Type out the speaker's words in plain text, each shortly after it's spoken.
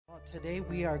Today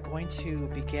we are going to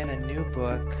begin a new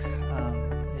book.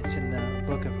 It's in the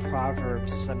book of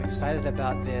Proverbs. I'm excited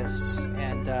about this.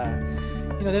 And,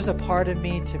 there's a part of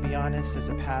me, to be honest, as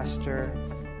a pastor,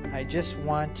 I just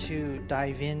want to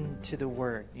dive into the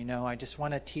Word. I just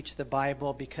want to teach the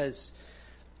Bible because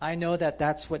I know that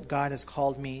that's what God has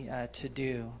called me to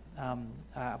do.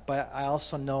 But I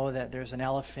also know that there's an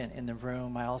elephant in the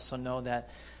room. I also know that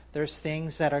there's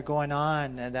things that are going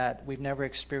on that we've never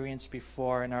experienced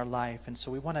before in our life. And so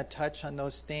we want to touch on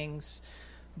those things,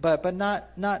 but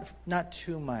not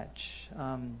too much.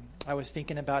 I was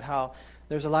thinking about how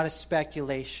there's a lot of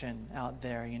speculation out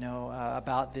there,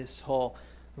 about this whole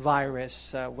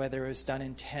virus, whether it was done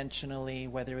intentionally,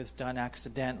 whether it was done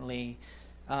accidentally.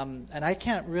 And I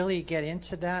can't really get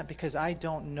into that because I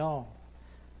don't know.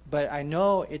 But I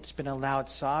know it's been allowed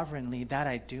sovereignly. That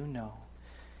I do know.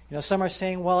 Some are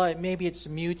saying, well, maybe it's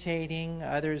mutating.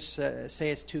 Others say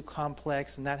it's too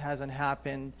complex and that hasn't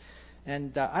happened.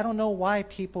 And I don't know why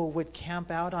people would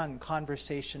camp out on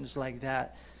conversations like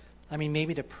that. I mean,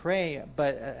 maybe to pray,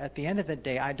 but at the end of the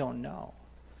day, I don't know.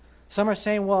 Some are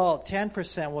saying, well,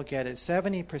 10% will get it,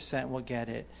 70% will get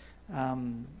it.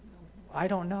 I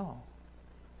don't know.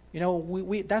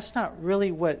 We that's not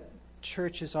really what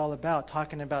church is all about,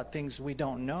 talking about things we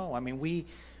don't know. I mean,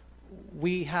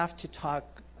 we have to talk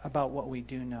about what we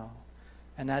do know,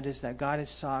 and that is that God is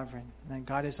sovereign, that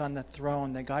God is on the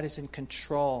throne, that God is in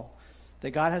control,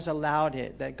 that God has allowed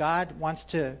it, that God wants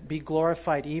to be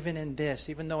glorified even in this,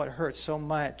 even though it hurts so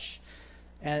much.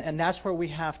 And that's where we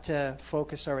have to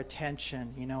focus our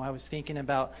attention. I was thinking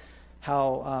about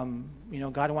how,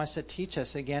 God wants to teach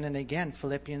us again and again.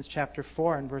 Philippians chapter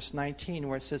 4 and verse 19,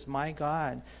 where it says, my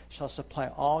God shall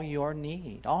supply all your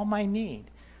need, all my need,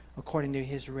 according to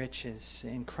his riches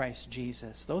in Christ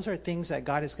Jesus. Those are things that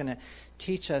God is going to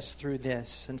teach us through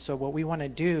this. And so what we want to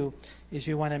do is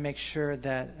we want to make sure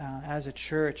that as a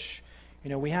church,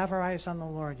 we have our eyes on the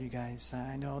Lord, you guys.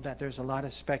 I know that there's a lot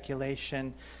of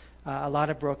speculation, a lot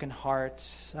of broken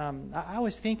hearts. I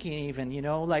was thinking even,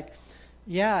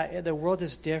 the world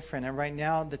is different, and right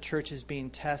now the church is being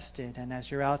tested. And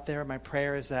as you're out there, my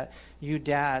prayer is that you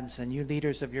dads and you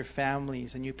leaders of your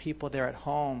families and you people there at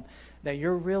home, that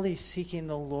you're really seeking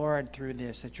the Lord through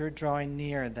this, that you're drawing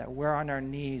near, that we're on our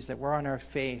knees, that we're on our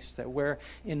face, that we're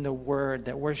in the Word,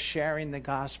 that we're sharing the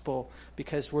gospel,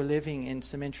 because we're living in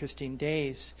some interesting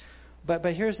days. But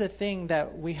here's the thing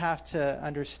that we have to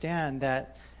understand,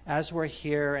 that as we're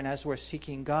here and as we're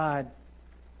seeking God,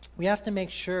 we have to make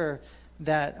sure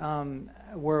that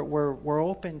we're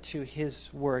open to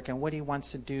His work and what He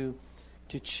wants to do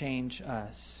to change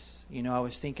us. I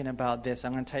was thinking about this.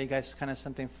 I'm going to tell you guys kind of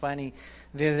something funny.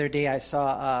 The other day I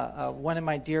saw one of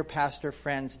my dear pastor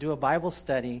friends do a Bible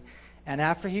study, and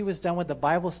after he was done with the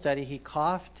Bible study, he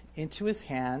coughed into his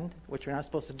hand, which we're not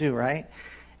supposed to do, right?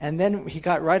 And then he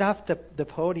got right off the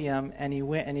podium, and he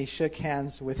went and he shook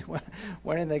hands with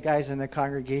one of the guys in the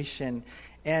congregation.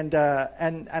 And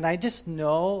I just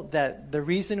know that the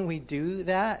reason we do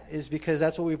that is because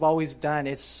that's what we've always done.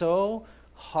 It's so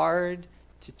hard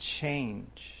to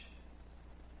change.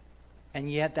 And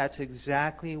yet that's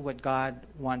exactly what God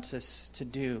wants us to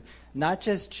do. Not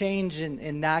just change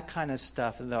in that kind of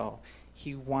stuff, though.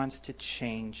 He wants to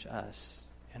change us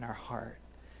in our heart.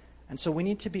 And so we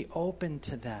need to be open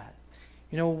to that.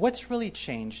 What's really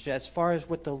changed as far as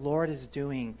what the Lord is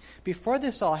doing? Before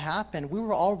this all happened, we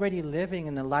were already living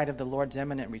in the light of the Lord's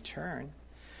imminent return.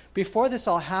 Before this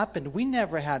all happened, we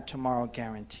never had tomorrow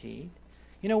guaranteed.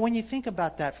 When you think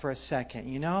about that for a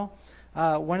second,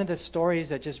 one of the stories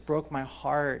that just broke my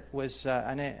heart was,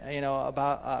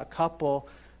 about a couple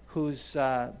whose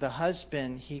the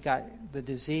husband, he got the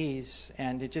disease,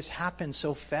 and it just happened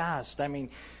so fast. I mean,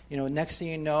 next thing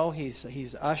you know,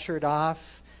 he's ushered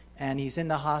off, and he's in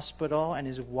the hospital, and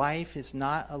his wife is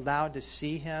not allowed to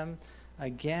see him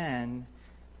again,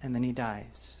 and then he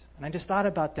dies. And I just thought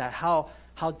about that, how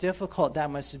difficult that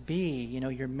must be.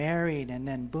 You're married, and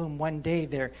then boom, one day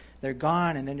they're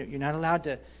gone, and then you're not allowed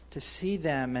to see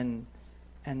them, and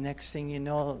next thing you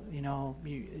know,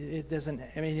 it doesn't.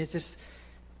 I mean, it's just.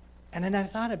 And then I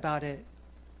thought about it.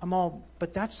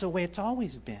 But that's the way it's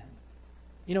always been.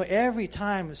 Every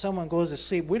time someone goes to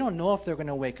sleep, we don't know if they're going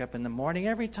to wake up in the morning.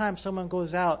 Every time someone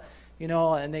goes out,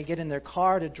 and they get in their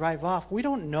car to drive off, we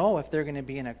don't know if they're going to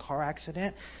be in a car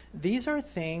accident. These are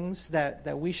things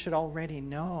that we should already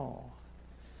know.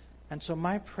 And so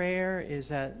my prayer is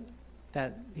that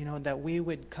we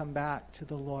would come back to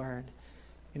the Lord.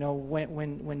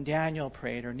 When Daniel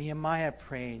prayed or Nehemiah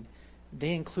prayed,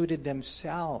 they included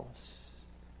themselves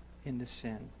in the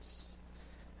sins.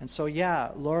 And so,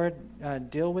 yeah, Lord,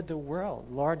 deal with the world.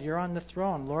 Lord, you're on the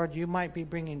throne. Lord, you might be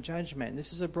bringing judgment.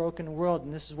 This is a broken world,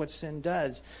 and this is what sin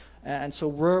does. And so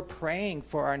we're praying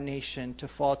for our nation to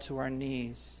fall to our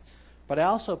knees. But I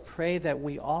also pray that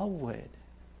we all would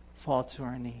fall to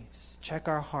our knees, check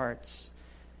our hearts,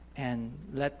 and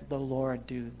let the Lord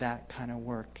do that kind of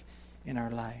work in our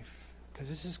life. Because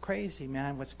this is crazy,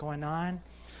 man, what's going on.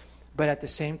 But at the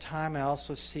same time, I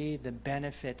also see the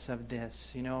benefits of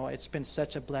this. You know, it's been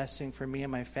such a blessing for me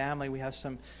and my family. We have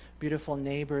some beautiful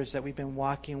neighbors that we've been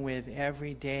walking with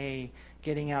every day,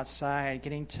 getting outside,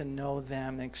 getting to know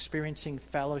them, experiencing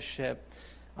fellowship.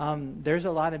 There's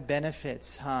a lot of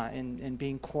benefits, in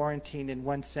being quarantined in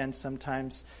one sense.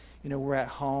 Sometimes, you know, we're at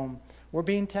home. We're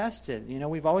being tested. You know,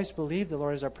 we've always believed the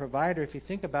Lord is our provider. If you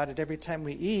think about it, every time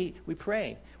we eat, we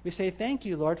pray. We say, thank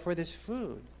you, Lord, for this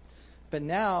food. But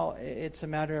now it's a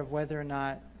matter of whether or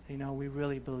not, you know, we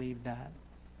really believe that.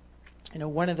 You know,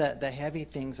 one of the heavy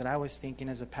things that I was thinking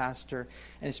as a pastor,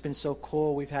 and it's been so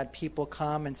cool, we've had people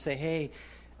come and say, hey,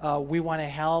 we want to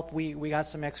help. We got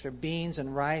some extra beans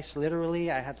and rice.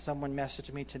 Literally, I had someone message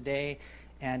me today,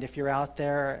 and if you're out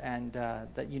there and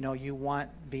that you know you want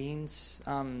beans,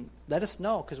 let us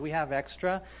know because we have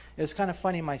extra. It was kind of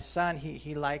funny. My son,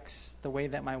 he likes the way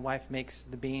that my wife makes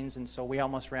the beans, and so we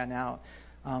almost ran out.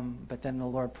 But then the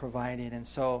Lord provided. And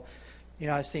so, you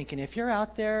know, I was thinking, if you're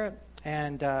out there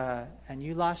and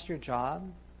you lost your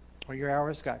job or your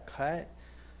hours got cut,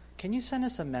 can you send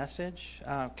us a message?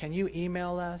 Can you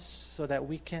email us so that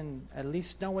we can at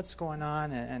least know what's going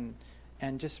on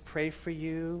and just pray for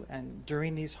you? And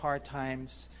during these hard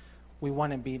times, we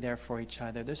want to be there for each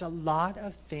other. There's a lot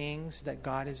of things that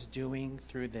God is doing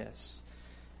through this.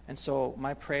 And so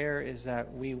my prayer is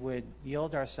that we would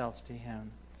yield ourselves to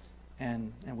Him.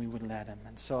 And we would let Him.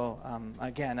 And so,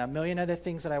 again, a million other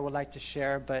things that I would like to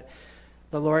share, but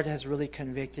the Lord has really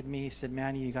convicted me. He said,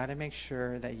 Manny, you got to make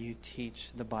sure that you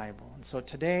teach the Bible. And so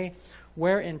today,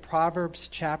 we're in Proverbs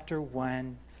chapter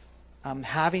 1.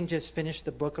 Having just finished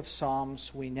the book of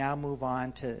Psalms, we now move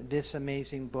on to this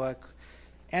amazing book.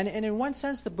 And in one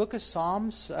sense, the book of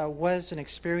Psalms was an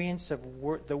experience of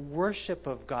the worship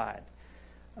of God.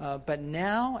 But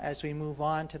now, as we move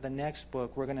on to the next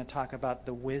book, we're going to talk about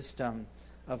the wisdom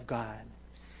of God.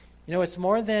 You know, it's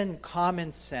more than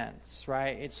common sense,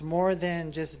 right? It's more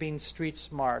than just being street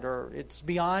smart, or it's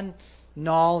beyond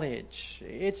knowledge.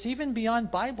 It's even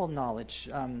beyond Bible knowledge.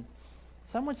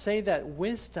 Some would say that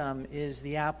wisdom is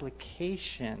the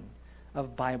application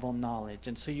of Bible knowledge.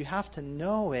 And so you have to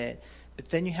know it, but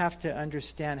then you have to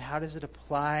understand how does it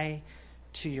apply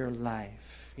to your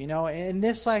life. You know, in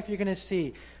this life you're going to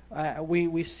see,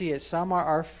 we see it. Some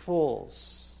are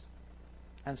fools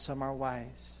and some are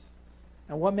wise.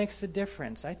 And what makes the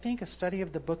difference? I think a study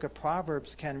of the book of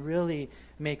Proverbs can really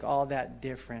make all that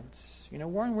difference. You know,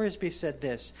 Warren Wiersbe said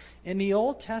this. In the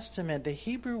Old Testament, the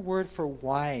Hebrew word for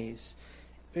wise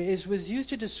was used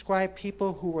to describe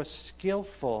people who were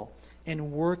skillful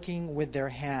in working with their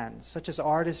hands, such as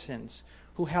artisans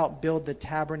who helped build the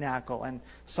tabernacle and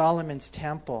Solomon's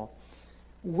temple.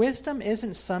 Wisdom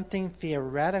isn't something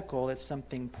theoretical, it's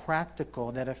something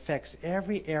practical that affects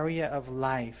every area of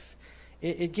life.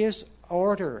 It gives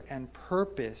order and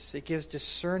purpose. It gives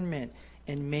discernment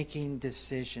in making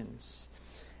decisions.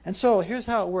 And so here's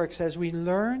how it works. As we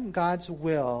learn God's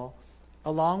will,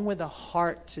 along with a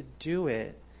heart to do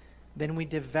it, then we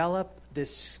develop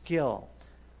this skill.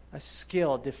 A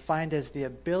skill defined as the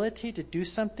ability to do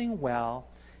something well.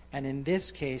 And in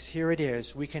this case, here it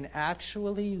is. We can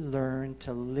actually learn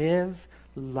to live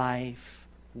life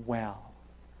well.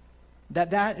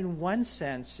 That in one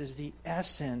sense is the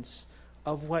essence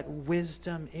of what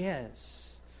wisdom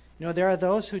is. You know, there are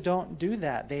those who don't do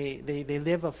that. They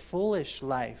live a foolish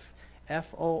life.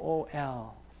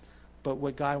 F-O-O-L. But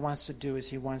what God wants to do is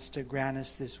He wants to grant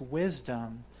us this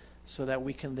wisdom so that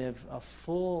we can live a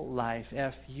full life.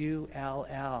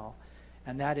 F-U-L-L.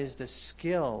 And that is the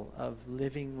skill of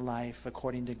living life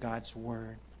according to God's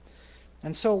Word.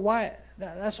 And so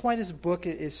that's why this book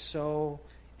is so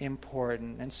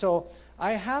important. And so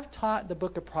I have taught the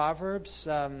book of Proverbs.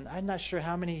 I'm not sure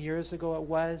how many years ago it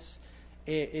was.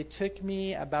 It took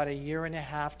me about 1.5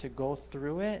 years to go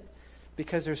through it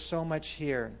because there's so much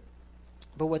here.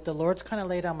 But what the Lord's kind of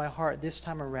laid on my heart this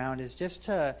time around is just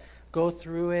to go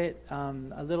through it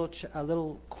a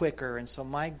little quicker. And so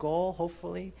my goal,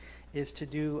 hopefully, is to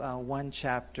do one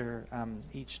chapter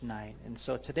each night. And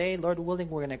so today, Lord willing,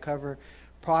 we're going to cover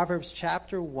Proverbs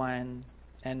chapter 1,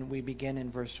 and we begin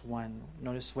in verse 1.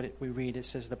 Notice what we read. It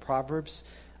says, the Proverbs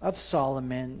of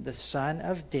Solomon, the son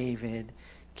of David,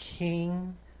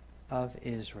 king of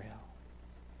Israel.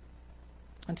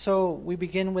 And so we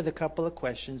begin with a couple of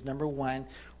questions. Number one,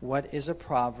 what is a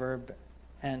proverb?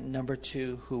 And number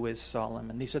two, who is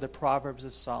Solomon? These are the Proverbs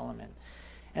of Solomon.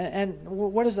 And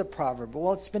what is a proverb?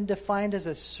 Well, it's been defined as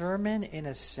a sermon in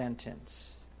a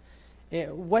sentence.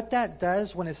 What that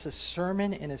does when it's a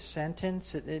sermon in a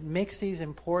sentence, it makes these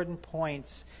important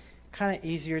points kind of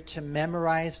easier to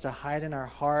memorize, to hide in our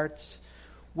hearts,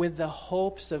 with the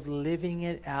hopes of living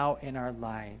it out in our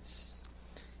lives.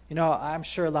 You know, I'm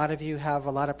sure a lot of you have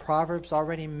a lot of Proverbs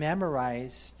already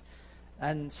memorized,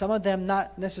 and some of them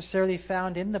not necessarily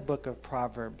found in the book of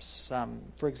Proverbs.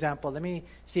 For example, let me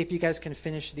see if you guys can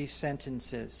finish these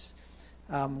sentences.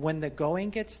 When the going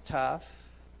gets tough,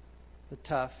 the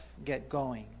tough get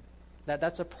going.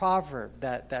 That's a proverb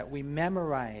that we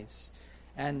memorize.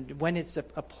 And when it's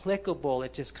applicable,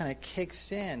 it just kind of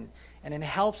kicks in. And it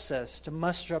helps us to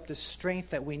muster up the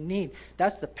strength that we need.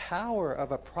 That's the power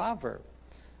of a proverb.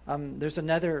 There's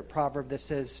another proverb that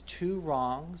says, 2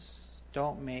 wrongs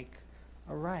don't make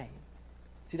a right.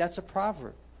 See, that's a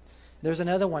proverb. There's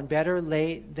another one, better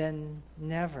late than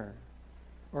never.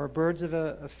 Or birds of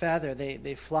a feather,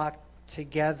 they flock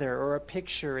together. Or a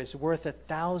picture is worth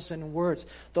 1,000 words.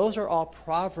 Those are all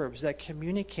proverbs that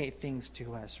communicate things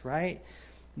to us, right?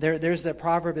 There's the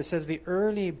proverb that says, the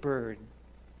early bird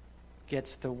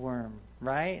gets the worm,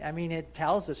 right? I mean, it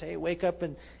tells us, hey, wake up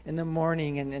in the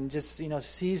morning and just,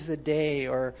 seize the day.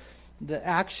 Or the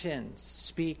actions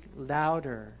speak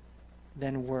louder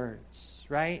than words,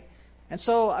 right? And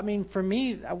so, I mean, for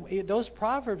me, those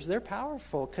proverbs, they're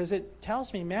powerful because it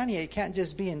tells me, man, it can't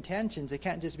just be intentions. It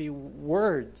can't just be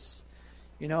words.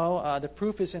 The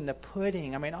proof is in the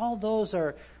pudding. I mean, all those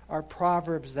are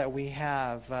proverbs that we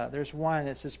have. There's one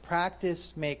that says,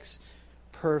 practice makes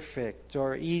perfect,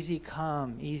 or easy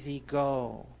come, easy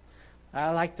go.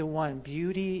 I like the one,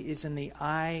 beauty is in the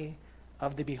eye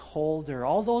of the beholder.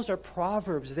 All those are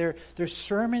proverbs. They're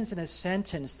sermons in a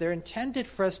sentence. They're intended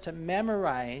for us to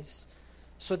memorize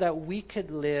so that we could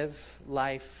live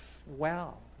life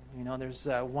well. There's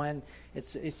one,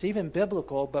 it's even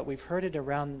biblical, but we've heard it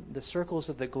around the circles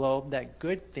of the globe, that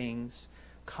good things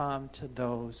come to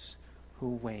those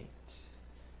who wait.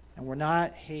 And we're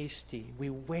not hasty. We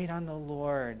wait on the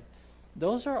Lord.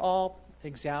 Those are all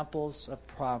examples of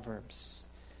proverbs.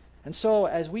 And so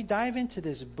as we dive into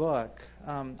this book,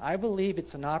 I believe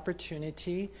it's an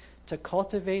opportunity to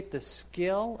cultivate the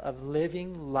skill of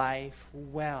living life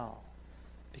well.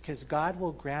 Because God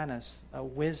will grant us a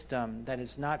wisdom that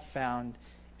is not found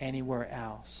anywhere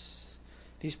else.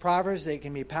 These proverbs, they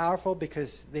can be powerful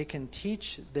because they can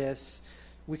teach this.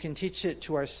 We can teach it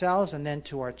to ourselves and then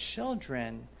to our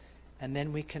children. And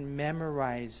then we can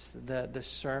memorize the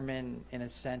sermon in a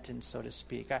sentence, so to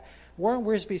speak. Warren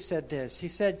Wiersbe said this. He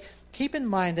said, keep in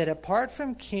mind that apart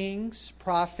from kings,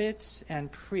 prophets,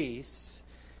 and priests,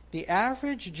 the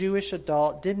average Jewish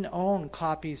adult didn't own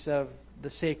copies of the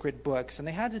sacred books. And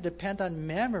they had to depend on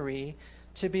memory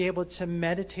to be able to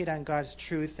meditate on God's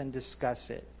truth and discuss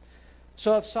it.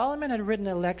 So if Solomon had written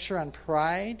a lecture on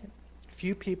pride,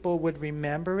 few people would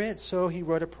remember it. So he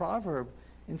wrote a proverb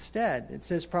instead. It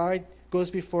says, pride goes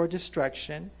before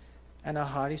destruction, and a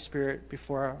haughty spirit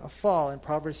before a fall, in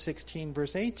Proverbs 16,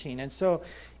 verse 18. And so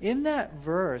in that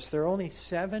verse, there are only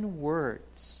 7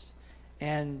 words,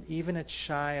 and even a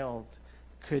child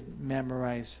could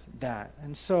memorize that.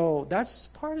 And so that's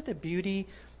part of the beauty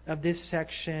of this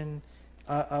section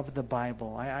of the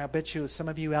Bible. I bet you, some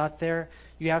of you out there,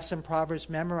 you have some Proverbs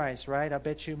memorized, right? I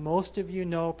bet you most of you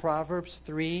know Proverbs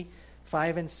 3,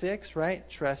 5, and 6, right?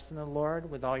 Trust in the Lord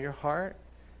with all your heart.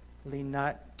 Lean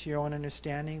not to your own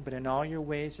understanding, but in all your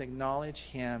ways acknowledge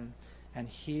Him, and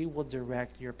He will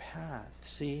direct your path.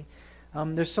 See?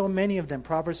 There's so many of them.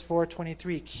 Proverbs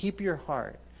 4:23, keep your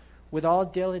heart with all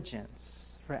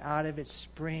diligence, for out of it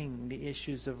spring the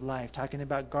issues of life. Talking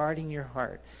about guarding your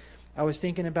heart. I was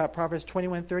thinking about Proverbs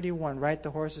 21:31, right?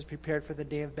 The horse is prepared for the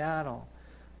day of battle,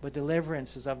 but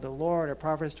deliverance is of the Lord. Or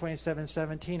Proverbs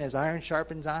 27:17, as iron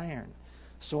sharpens iron,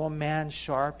 so a man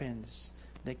sharpens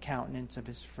the countenance of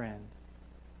his friend.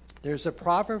 There's a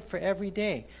proverb for every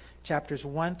day, chapters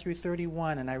 1 through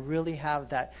 31, and I really have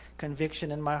that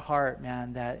conviction in my heart,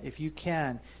 man, that if you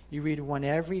can, you read one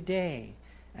every day,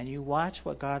 and you watch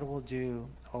what God will do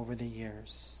over the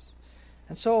years.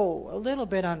 And so, a little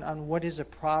bit on what is a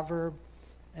proverb,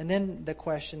 and then the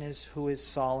question is, who is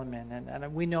Solomon?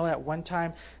 And we know at one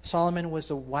time, Solomon was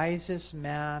the wisest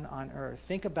man on earth.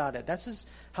 Think about it. That's just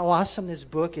how awesome this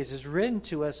book is. It's written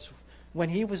to us when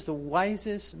he was the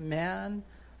wisest man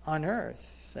on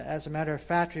earth. As a matter of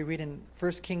fact, we read in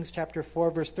 1 Kings chapter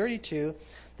 4, verse 32,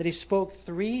 that he spoke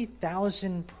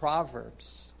 3,000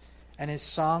 proverbs. and his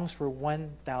songs were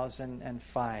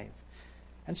 1,005.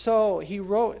 And so he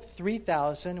wrote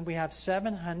 3,000. We have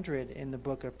 700 in the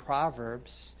book of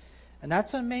Proverbs. And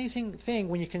that's an amazing thing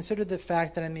when you consider the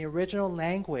fact that in the original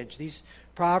language, these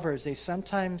Proverbs, they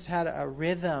sometimes had a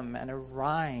rhythm and a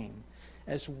rhyme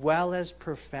as well as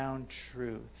profound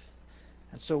truth.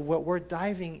 And so what we're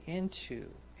diving into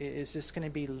is just going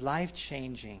to be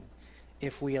life-changing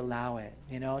if we allow it.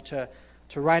 You know, to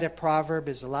write a proverb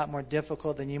is a lot more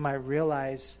difficult than you might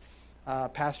realize.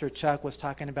 Pastor Chuck was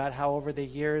talking about how over the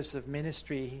years of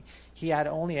ministry, he had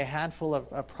only a handful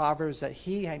of proverbs that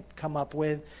he had come up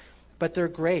with, but they're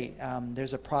great.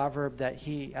 There's a proverb that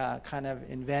he kind of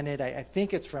invented. I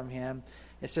think it's from him.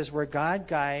 It says, where God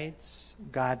guides,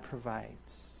 God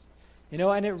provides. You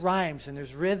know, and it rhymes and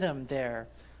there's rhythm there.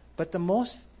 But the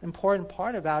most important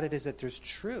part about it is that there's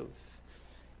truth.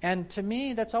 And to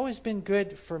me, that's always been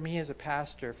good for me as a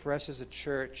pastor, for us as a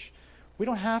church. We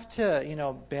don't have to,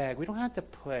 beg. We don't have to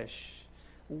push.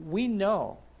 We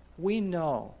know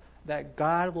that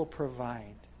God will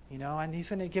provide, and he's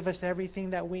going to give us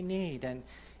everything that we need. And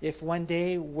if one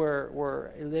day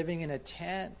we're living in a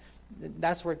tent,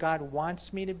 that's where God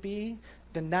wants me to be,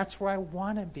 then that's where I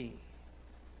want to be.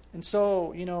 And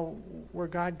so, where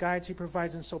God guides, he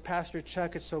provides. And so Pastor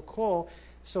Chuck is so cool.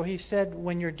 So he said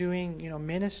when you're doing,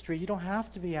 ministry, you don't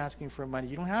have to be asking for money.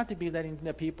 You don't have to be letting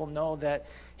the people know that,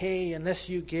 hey, unless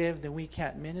you give, then we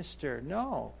can't minister.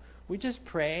 No, we just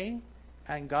pray,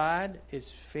 and God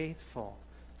is faithful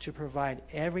to provide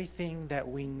everything that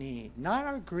we need. Not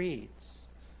our greeds,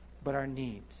 but our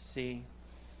needs, see?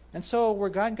 And so where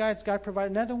God guides, God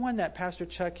provides. Another one that Pastor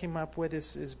Chuck came up with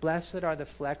is blessed are the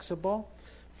flexible,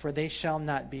 for they shall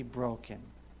not be broken.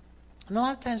 And a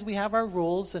lot of times we have our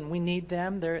rules and we need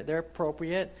them. They're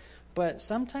appropriate. But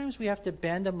sometimes we have to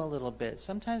bend them a little bit.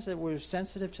 Sometimes that we're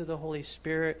sensitive to the Holy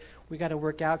Spirit, we got to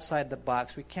work outside the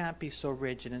box. We can't be so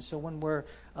rigid. And so when we're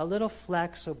a little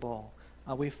flexible,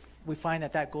 we find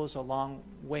that goes a long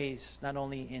ways, not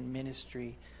only in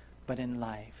ministry, but in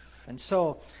life. And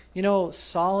so,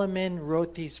 Solomon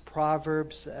wrote these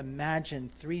Proverbs. Imagine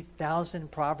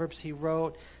 3,000 Proverbs he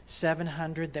wrote,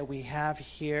 700 that we have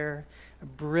here. A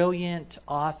brilliant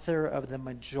author of the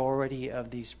majority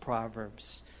of these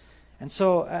Proverbs. And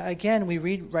so, again, we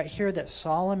read right here that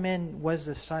Solomon was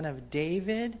the son of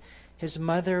David. His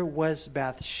mother was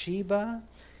Bathsheba.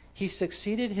 He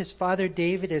succeeded his father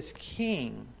David as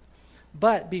king.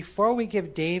 But before we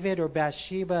give David or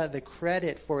Bathsheba the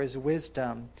credit for his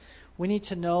wisdom, we need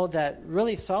to know that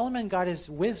really Solomon got his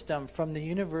wisdom from the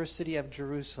University of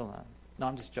Jerusalem. No,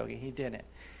 I'm just joking. He didn't.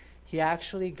 He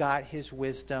actually got his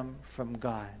wisdom from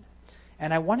God.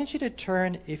 And I wanted you to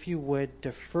turn, if you would,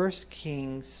 to 1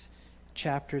 Kings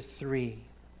chapter 3.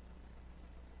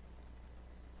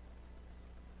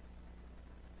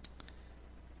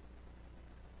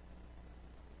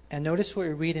 And notice what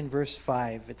we read in verse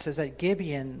 5. It says, at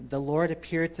Gibeon, the Lord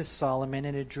appeared to Solomon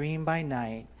in a dream by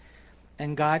night,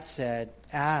 and God said,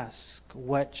 ask,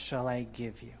 what shall I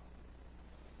give you?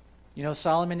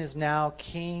 Solomon is now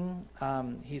king.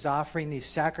 He's offering these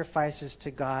sacrifices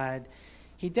to God.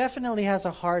 He definitely has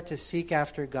a heart to seek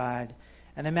after God.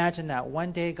 And imagine that.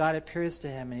 One day God appears to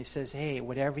him and he says, hey,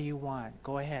 whatever you want,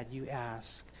 go ahead, you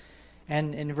ask.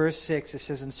 And in verse 6 it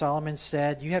says, and Solomon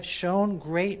said, you have shown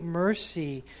great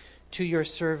mercy to your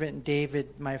servant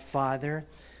David, my father,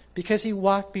 because he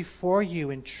walked before you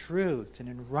in truth and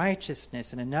in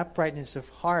righteousness and in uprightness of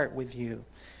heart with you.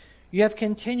 You have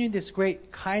continued this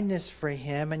great kindness for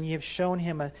him, and you have shown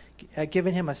him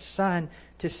given him a son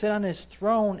to sit on his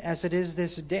throne as it is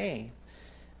this day.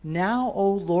 Now,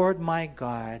 O Lord my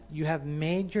God, you have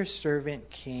made your servant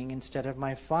king instead of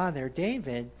my father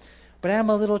David, but I am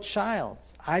a little child.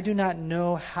 I do not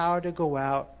know how to go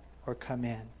out or come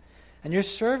in. And your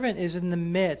servant is in the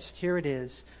midst, here it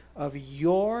is, of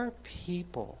your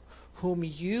people, whom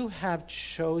you have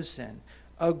chosen,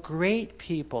 a great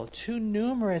people, too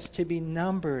numerous to be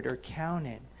numbered or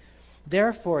counted.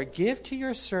 Therefore, give to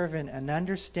your servant an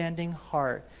understanding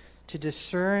heart to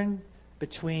discern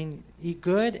between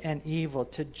good and evil,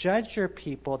 to judge your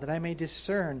people, that I may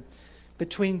discern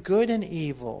between good and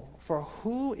evil. For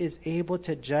who is able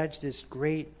to judge this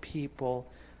great people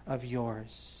of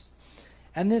yours?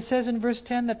 And it says in verse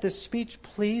 10 that this speech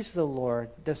pleased the Lord,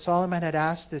 that Solomon had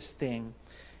asked this thing.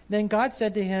 Then God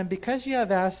said to him, because you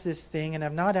have asked this thing, and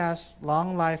have not asked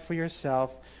long life for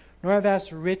yourself, nor have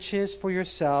asked riches for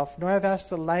yourself, nor have asked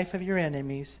the life of your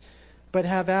enemies, but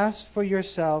have asked for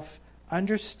yourself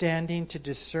understanding to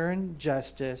discern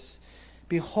justice,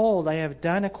 behold, I have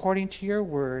done according to your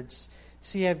words.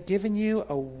 See, I have given you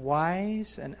a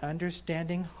wise and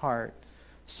understanding heart,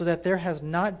 so that there has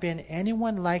not been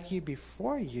anyone like you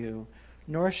before you,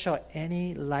 nor shall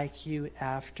any like you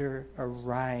after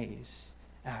arise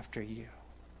after you.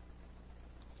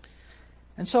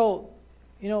 And so,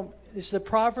 it's the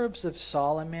Proverbs of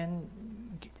Solomon,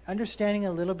 understanding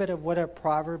a little bit of what a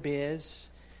proverb is,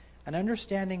 and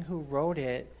understanding who wrote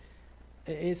it.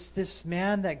 It's this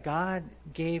man that God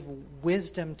gave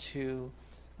wisdom to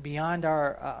beyond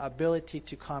our ability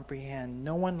to comprehend.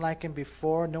 No one like him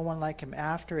before, no one like him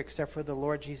after, except for the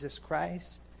Lord Jesus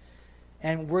Christ.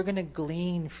 And we're going to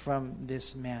glean from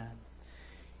this man.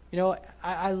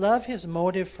 I love his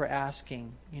motive for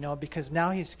asking, because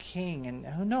now he's king. And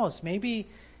who knows, maybe,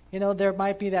 there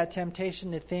might be that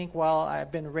temptation to think, well,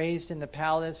 I've been raised in the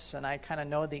palace and I kind of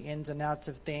know the ins and outs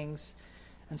of things.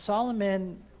 And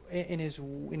Solomon, in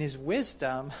his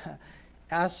wisdom,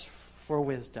 asked for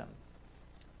wisdom.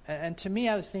 And to me,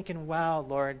 I was thinking, wow,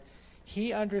 Lord,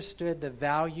 he understood the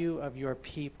value of your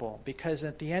people, because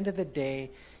at the end of the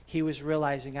day, he was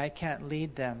realizing, I can't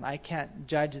lead them, I can't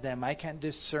judge them, I can't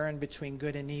discern between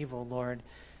good and evil, Lord.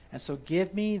 And so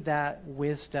give me that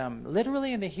wisdom.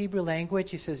 Literally in the Hebrew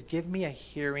language, he says, give me a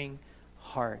hearing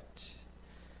heart.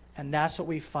 And that's what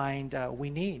we find we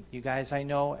need. You guys, I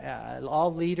know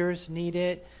all leaders need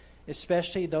it,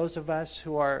 especially those of us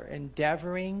who are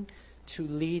endeavoring to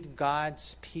lead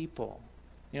God's people.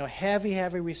 Heavy,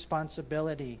 heavy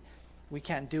responsibility. We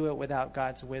can't do it without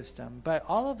God's wisdom. But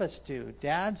all of us do.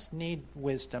 Dads need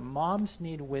wisdom. Moms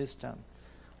need wisdom.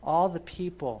 All the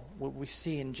people, what we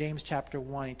see in James chapter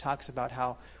 1, he talks about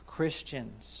how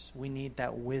Christians, we need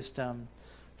that wisdom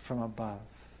from above.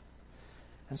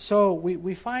 And so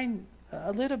we find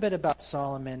a little bit about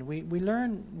Solomon. We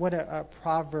learn what a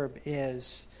proverb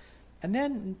is. And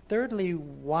then thirdly,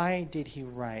 why did he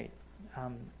write?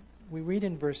 We read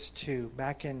in verse 2,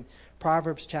 back in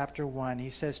Proverbs chapter 1, he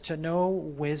says, to know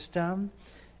wisdom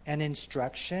and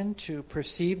instruction, to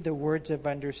perceive the words of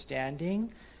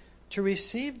understanding, to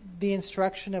receive the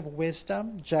instruction of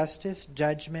wisdom, justice,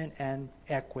 judgment, and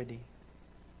equity.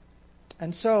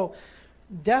 And so,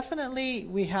 definitely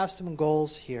we have some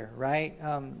goals here, right?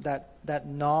 That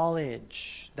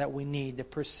knowledge that we need, the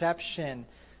perception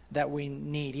that we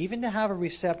need, even to have a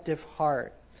receptive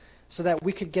heart, so that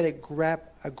we could get a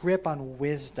grip on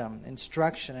wisdom,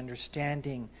 instruction,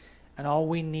 understanding, and all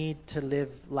we need to live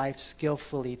life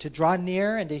skillfully, to draw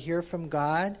near and to hear from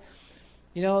God,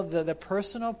 the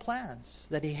personal plans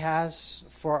that he has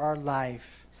for our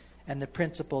life and the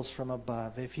principles from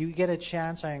above. If you get a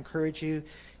chance, I encourage you,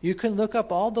 you can look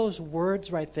up all those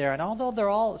words right there. And although they're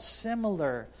all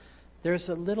similar, there's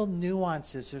a little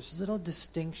nuances, there's little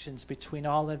distinctions between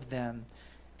all of them.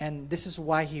 And this is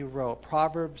why he wrote.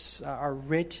 Proverbs are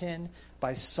written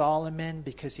by Solomon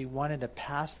because he wanted to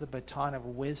pass the baton of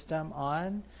wisdom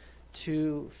on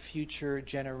to future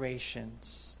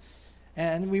generations.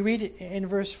 And we read in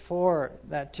verse 4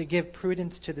 that to give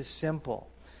prudence to the simple,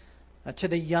 to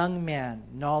the young man,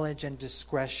 knowledge and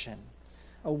discretion.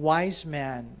 A wise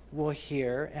man will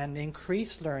hear and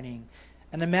increase learning,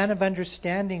 and a man of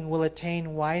understanding will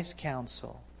attain wise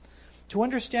counsel. To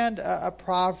understand a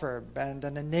proverb and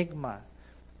an enigma,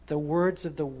 the words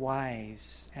of the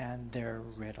wise and their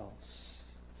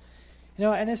riddles.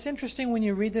 And it's interesting when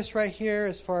you read this right here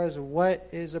as far as what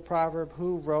is a proverb,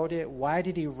 who wrote it, why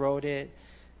did he write it,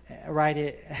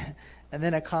 and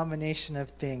then a combination of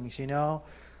things,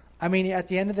 I mean, at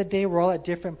the end of the day, we're all at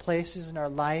different places in our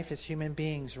life as human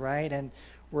beings, right? And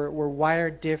we're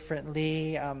wired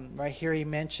differently. Right here he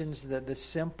mentions the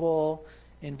simple.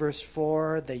 In verse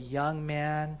 4, the young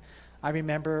man. I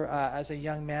remember as a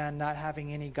young man not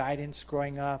having any guidance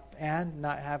growing up and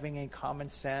not having any common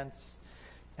sense.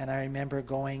 And I remember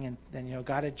going and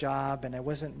got a job, and I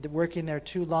wasn't working there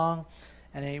too long.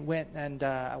 And I went and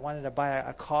I wanted to buy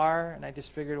a car, and I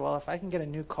just figured, well, if I can get a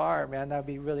new car, man, that would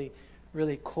be really,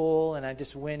 really cool. And I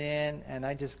just went in, and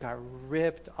I just got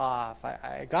ripped off.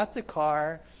 I got the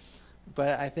car,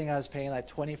 but I think I was paying like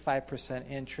 25%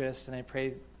 interest, and I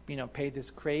paid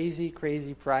this crazy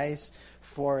price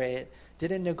for it.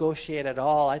 Didn't negotiate at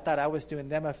all. I thought I was doing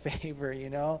them a favor,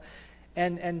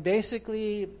 And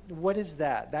basically, what is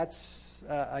that? That's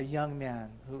a young man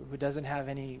who doesn't have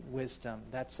any wisdom.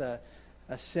 That's a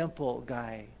simple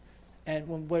guy. And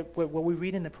what we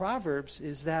read in the Proverbs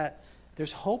is that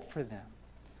there's hope for them.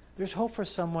 There's hope for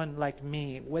someone like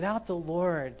me. Without the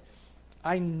Lord,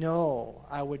 I know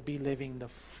I would be living the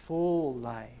full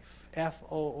life,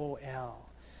 F-O-O-L.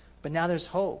 But now there's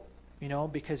hope,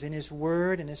 because in his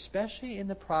word, and especially in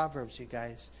the Proverbs, you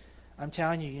guys, I'm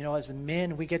telling you, as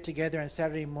men, we get together on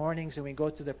Saturday mornings and we go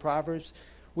through the Proverbs.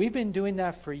 We've been doing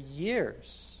that for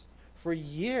years.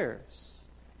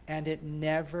 and it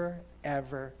never,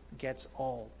 ever gets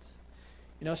old.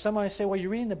 Someone might say, well, you're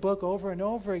reading the book over and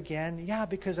over again. Yeah,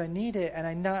 because I need it, and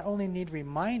I not only need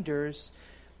reminders.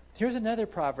 Here's another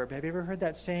proverb. Have you ever heard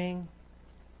that saying?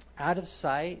 Out of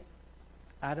sight,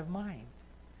 out of mind.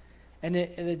 And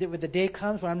when the day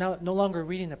comes when I'm no longer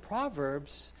reading the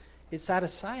Proverbs, it's out of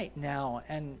sight now,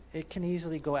 and it can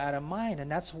easily go out of mind. And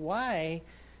that's why,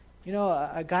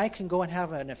 a guy can go and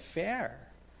have an affair.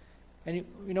 And,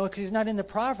 because he's not in the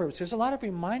Proverbs. There's a lot of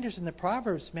reminders in the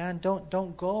Proverbs, man.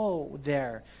 Don't go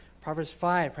there. Proverbs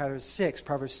 5, Proverbs 6,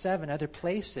 Proverbs 7, other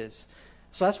places.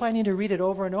 So that's why I need to read it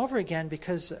over and over again,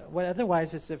 because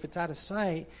otherwise, if it's out of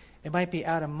sight, it might be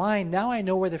out of mind. Now I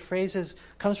know where the phrase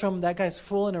comes from, that guy's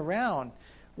fooling around.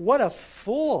 What a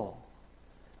fool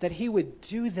that he would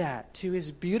do that to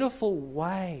his beautiful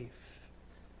wife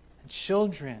and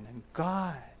children and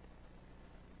God.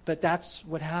 But that's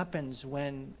what happens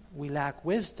when we lack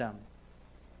wisdom.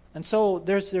 And so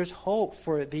there's hope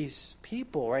for these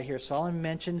people right here. Solomon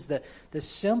mentions the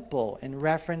simple in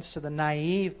reference to the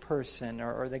naive person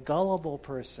or the gullible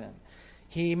person.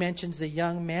 He mentions the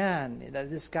young man, that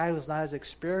this guy who's not as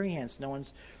experienced. No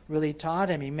one's really taught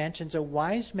him. He mentions a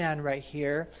wise man right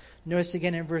here. Notice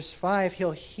again in verse 5,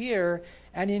 he'll hear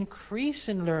and increase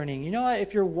in learning.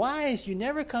 If you're wise, you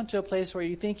never come to a place where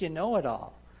you think you know it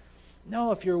all.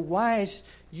 No, if you're wise,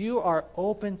 you are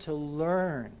open to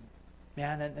learn,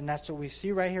 man. And that's what we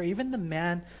see right here. Even the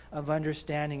man of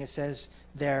understanding, it says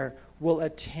there, will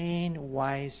attain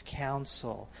wise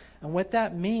counsel. And what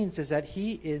that means is that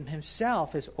he in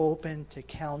himself is open to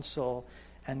counsel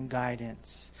and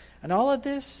guidance. And all of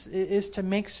this is to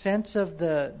make sense of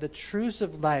the truths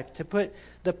of life, to put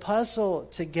the puzzle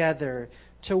together,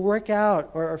 to work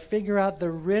out or figure out the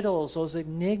riddles, those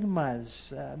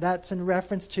enigmas. That's in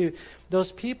reference to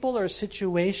those people or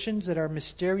situations that are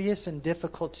mysterious and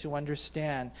difficult to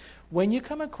understand. When you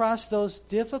come across those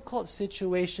difficult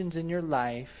situations in your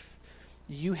life,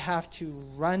 you have to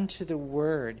run to the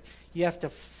Word. You have to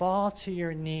fall to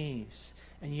your knees,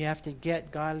 and you have to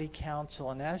get godly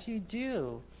counsel. And as you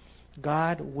do,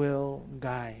 God will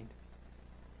guide.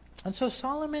 And so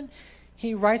Solomon,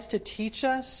 he writes to teach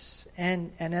us,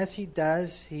 and as he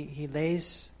does, he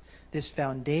lays this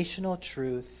foundational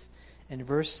truth in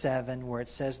verse 7 where it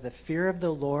says, the fear of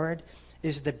the Lord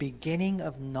is the beginning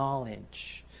of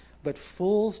knowledge, but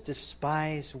fools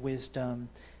despise wisdom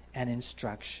and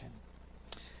instruction.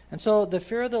 And so the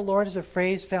fear of the Lord is a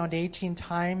phrase found 18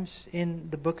 times in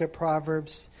the book of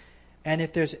Proverbs. And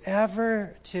if there's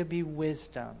ever to be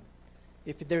wisdom,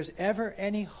 if there's ever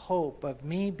any hope of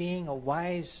me being a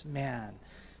wise man,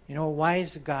 a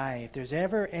wise guy, if there's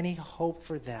ever any hope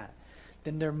for that,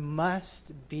 then there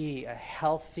must be a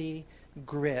healthy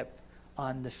grip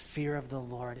on the fear of the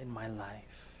Lord in my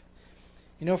life.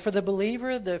 For the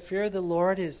believer, the fear of the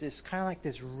Lord is this kind of like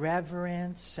this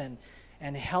reverence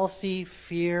and healthy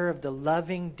fear of the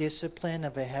loving discipline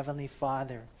of a heavenly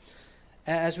Father.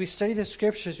 As we study the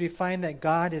Scriptures, we find that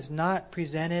God is not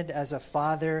presented as a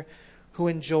father who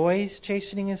enjoys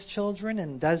chastening his children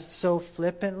and does so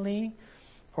flippantly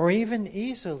or even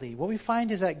easily. What we find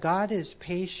is that God is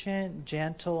patient,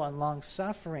 gentle, and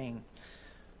long-suffering.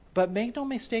 But make no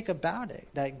mistake about it,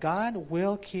 that God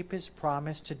will keep his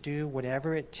promise to do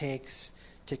whatever it takes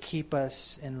to keep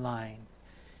us in line.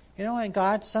 And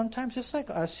God sometimes, just like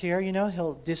us here,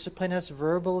 he'll discipline us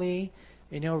verbally,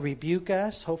 rebuke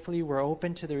us. Hopefully we're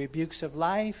open to the rebukes of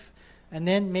life. And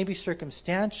then maybe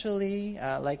circumstantially,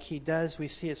 like he does, we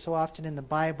see it so often in the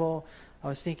Bible. I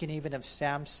was thinking even of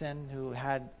Samson, who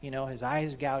had, his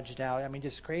eyes gouged out.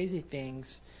 Just crazy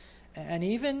things. And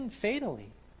even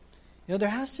fatally. There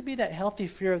has to be that healthy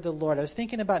fear of the Lord. I was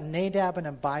thinking about Nadab and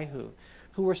Abihu,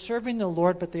 who were serving the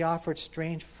Lord, but they offered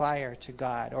strange fire to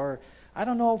God. Or I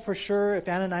don't know for sure if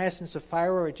Ananias and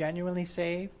Sapphira were genuinely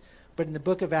saved, but in the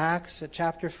book of Acts,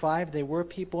 chapter 5, they were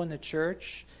people in the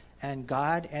church, and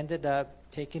God ended up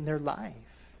taking their life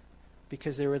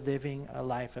because they were living a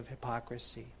life of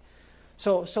hypocrisy.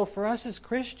 So for us as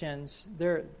Christians,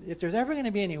 if there's ever going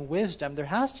to be any wisdom, there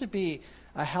has to be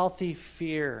a healthy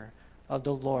fear of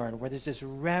the Lord, where there's this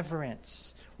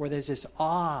reverence, where there's this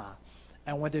awe,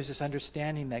 and where there's this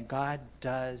understanding that God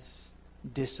does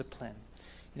discipline.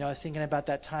 I was thinking about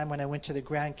that time when I went to the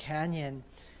Grand Canyon,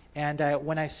 and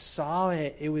when I saw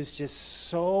it, it was just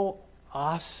so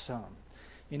awesome.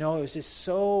 It was just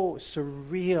so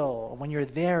surreal. When you're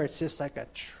there, it's just like a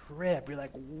trip. You're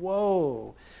like,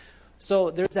 whoa.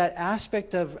 So there's that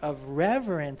aspect of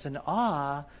reverence and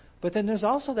awe, but then there's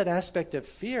also that aspect of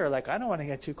fear. Like, I don't want to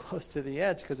get too close to the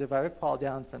edge, because if I fall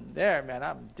down from there, man,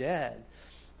 I'm dead.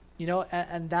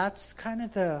 And that's kind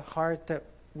of the heart that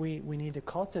we need to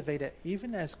cultivate it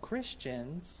even as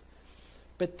Christians,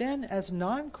 but then as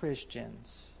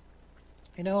non-Christians.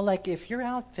 Like if you're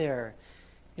out there,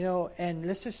 and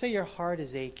let's just say your heart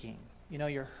is aching,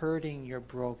 you're hurting, you're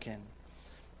broken.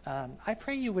 I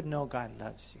pray you would know God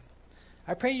loves you.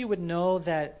 I pray you would know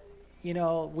that,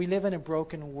 we live in a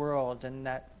broken world, and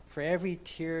that for every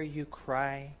tear you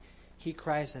cry, He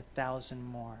cries 1,000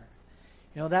 more.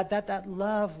 That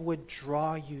love would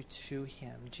draw you to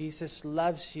Him. Jesus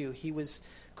loves you. He was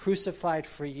crucified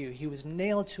for you. He was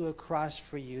nailed to a cross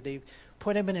for you. They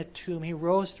put Him in a tomb. He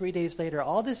rose 3 days later.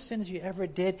 All the sins you ever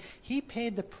did, He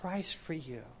paid the price for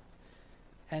you.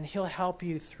 And He'll help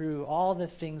you through all the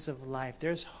things of life.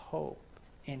 There's hope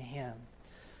in Him.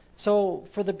 So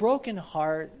for the broken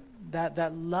heart,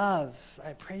 that love,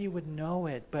 I pray you would know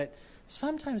it. But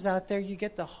sometimes out there you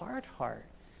get the hard heart.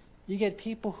 You get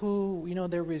people who,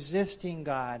 they're resisting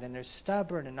God, and they're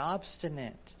stubborn and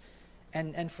obstinate.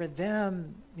 And for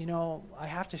them, I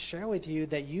have to share with you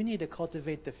that you need to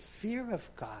cultivate the fear of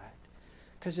God.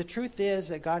 Because the truth is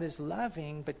that God is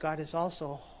loving, but God is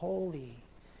also holy.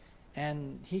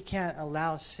 And He can't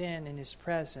allow sin in His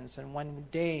presence. And one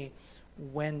day,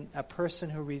 when a person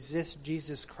who resists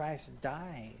Jesus Christ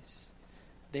dies,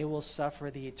 they will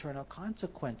suffer the eternal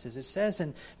consequences. It says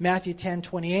in Matthew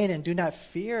 10:28, and do not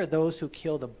fear those who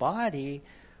kill the body,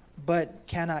 but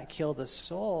cannot kill the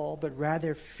soul, but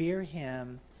rather fear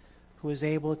Him who is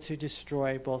able to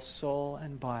destroy both soul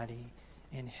and body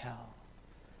in hell.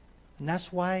 And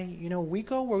that's why, we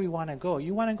go where we want to go.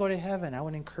 You want to go to heaven, I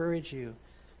would encourage you,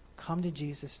 come to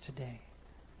Jesus today.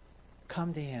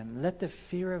 Come to Him. Let the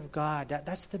fear of God,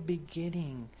 that's the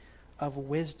beginning of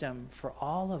wisdom for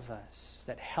all of us.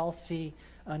 That healthy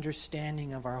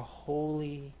understanding of our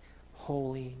holy,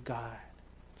 holy God.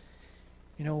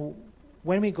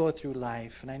 When we go through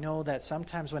life, and I know that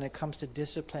sometimes when it comes to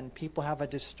discipline, people have a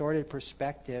distorted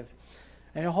perspective.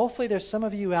 And hopefully there's some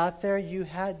of you out there, you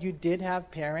did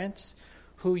have parents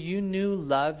who you knew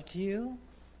loved you,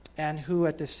 and who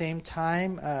at the same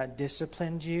time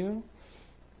disciplined you.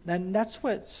 And that's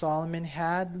what Solomon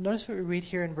had. Notice what we read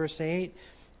here in verse 8.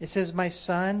 It says, my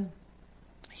son,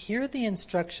 hear the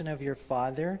instruction of your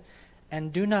father,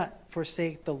 and do not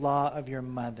forsake the law of your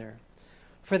mother.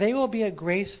 For they will be a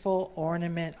graceful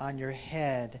ornament on your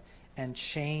head, and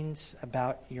chains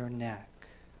about your neck.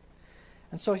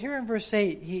 And so here in verse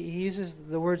 8, he uses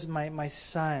the words, my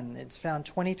son. It's found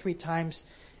 23 times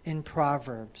in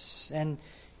Proverbs. And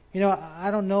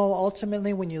I don't know,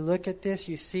 ultimately when you look at this,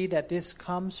 you see that this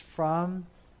comes from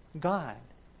God,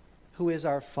 who is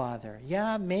our Father.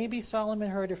 Yeah, maybe Solomon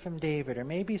heard it from David, or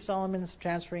maybe Solomon's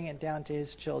transferring it down to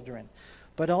his children.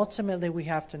 But ultimately we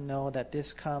have to know that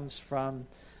this comes from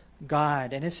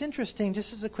God. And it's interesting,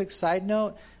 just as a quick side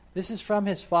note, this is from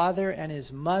his father and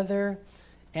his mother.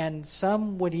 And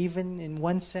some would even, in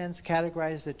one sense,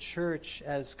 categorize the church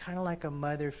as kind of like a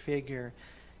mother figure.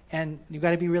 And you've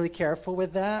got to be really careful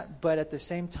with that. But at the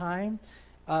same time,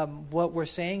 what we're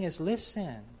saying is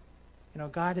listen.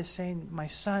 God is saying, my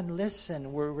son,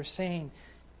 listen. We're saying,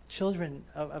 children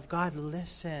of God,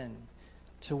 listen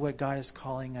to what God is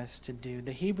calling us to do.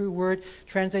 The Hebrew word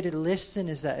translated listen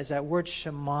is that word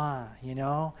shema,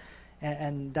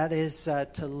 and that is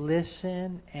to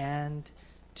listen and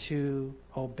to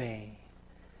obey.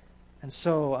 And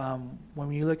so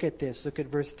when you look at this, look at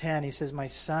verse 10. He says, my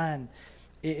son,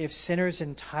 if sinners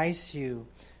entice you,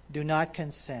 do not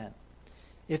consent.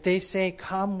 If they say,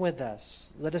 come with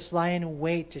us, let us lie in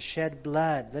wait to shed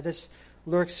blood. Let us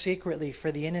lurk secretly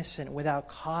for the innocent without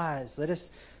cause. Let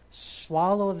us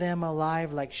swallow them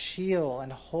alive like Sheol,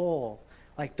 and whole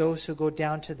like those who go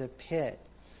down to the pit.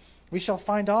 We shall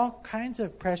find all kinds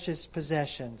of precious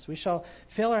possessions. We shall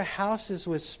fill our houses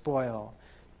with spoil.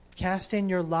 Cast in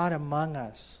your lot among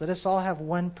us. Let us all have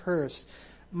one purse.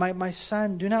 My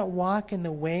son, do not walk in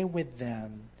the way with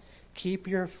them. Keep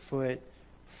your foot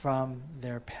from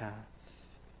their path.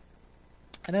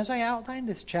 And as I outline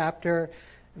this chapter,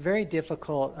 very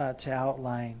difficult to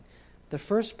outline. The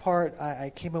first part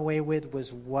I came away with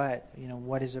was what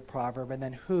is a proverb, and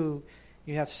then who.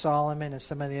 You have Solomon and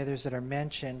some of the others that are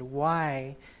mentioned.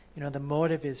 Why? The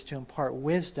motive is to impart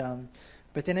wisdom.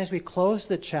 But then as we close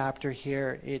the chapter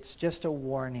here, it's just a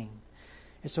warning.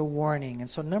 It's a warning. And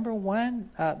so number one,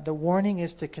 the warning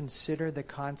is to consider the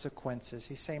consequences.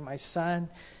 He's saying, my son,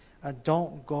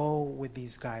 don't go with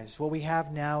these guys. What we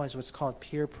have now is what's called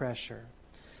peer pressure.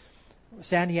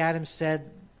 Sandy Adams said,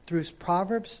 through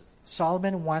Proverbs,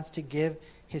 Solomon wants to give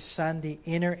his son the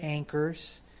inner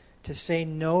anchors to say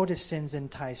no to sin's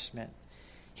enticement.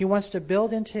 He wants to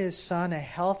build into his son a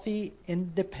healthy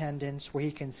independence where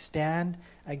he can stand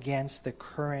against the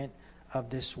current of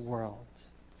this world.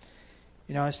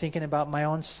 I was thinking about my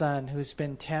own son who's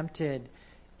been tempted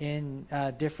in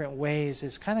different ways.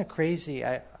 It's kind of crazy.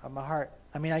 My heart,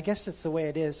 I guess it's the way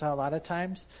it is a lot of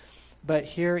times. But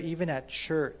here, even at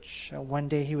church, one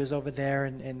day he was over there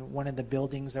in one of the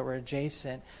buildings that were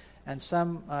adjacent, and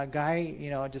some guy,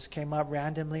 just came up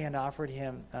randomly and offered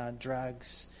him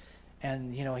drugs,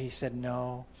 and he said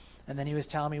no. And then he was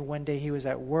telling me one day he was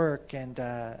at work, and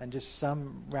just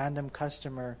some random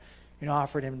customer,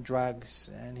 offered him drugs,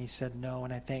 and he said no.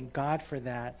 And I thank God for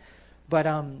that. But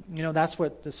that's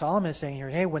what the Solomon is saying here.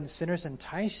 Hey, when sinners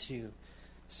entice you,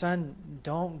 son,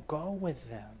 don't go with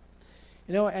them.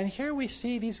 And here we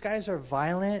see these guys are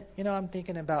violent. I'm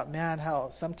thinking about, man, how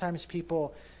sometimes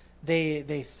people,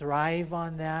 they thrive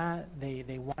on that.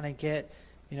 They want to get,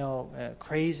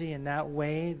 crazy in that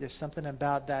way. There's something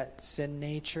about that sin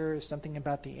nature, something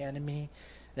about the enemy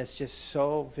that's just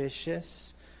so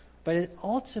vicious. But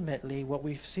ultimately, what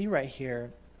we see right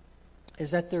here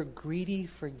is that they're greedy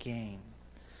for gain.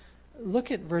 Look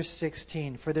at verse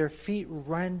 16. For their feet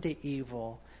run to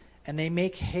evil, and they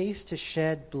make haste to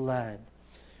shed blood.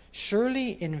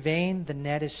 Surely in vain the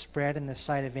net is spread in the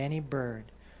sight of any bird,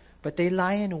 but they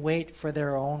lie in wait for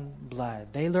their own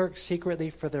blood. They lurk secretly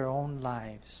for their own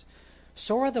lives.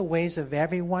 So are the ways of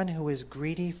everyone who is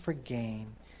greedy for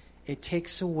gain. It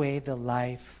takes away the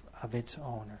life of its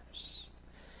owners.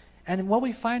 And what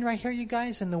we find right here, you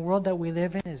guys, in the world that we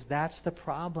live in, is that's the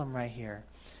problem right here,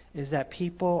 is that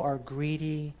people are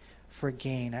greedy for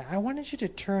gain. I wanted you to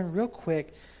turn real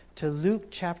quick to Luke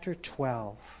chapter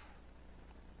 12.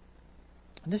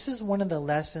 This is one of the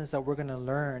lessons that we're going to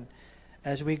learn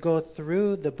as we go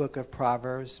through the book of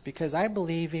Proverbs, because I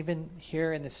believe even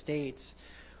here in the States,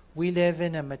 we live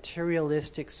in a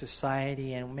materialistic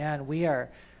society, and man, we are,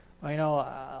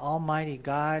 Almighty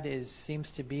God seems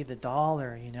to be the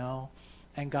dollar,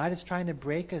 and God is trying to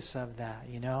break us of that,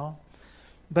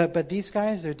 But these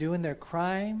guys, they're doing their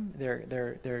crime,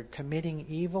 they're committing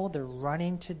evil, they're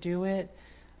running to do it.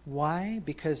 Why?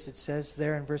 Because it says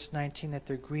there in verse 19 that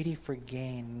they're greedy for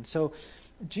gain. So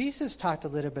Jesus talked a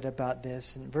little bit about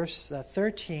this. In verse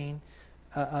 13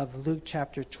 of Luke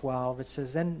chapter 12, it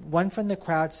says, Then one from the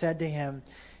crowd said to him,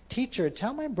 Teacher,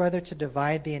 tell my brother to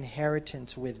divide the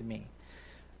inheritance with me.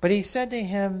 But he said to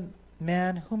him,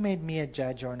 Man, who made me a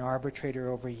judge or an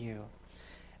arbitrator over you?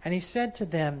 And he said to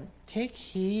them, Take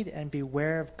heed and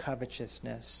beware of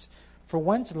covetousness. For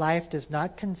one's life does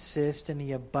not consist in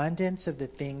the abundance of the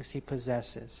things he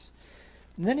possesses.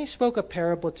 And then he spoke a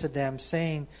parable to them,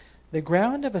 saying, The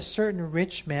ground of a certain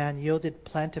rich man yielded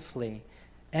plentifully.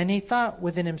 And he thought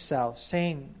within himself,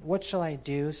 saying, What shall I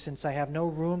do, since I have no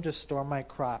room to store my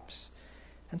crops?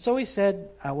 And so he said,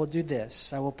 I will do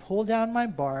this. I will pull down my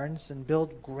barns and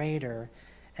build greater,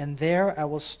 and there I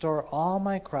will store all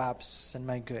my crops and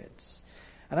my goods.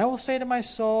 And I will say to my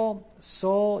soul,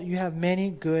 Soul, you have many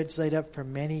goods laid up for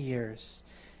many years.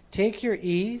 Take your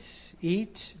ease,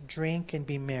 eat, drink, and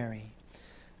be merry.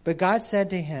 But God said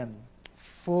to him,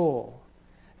 Fool,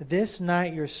 this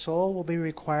night your soul will be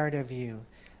required of you.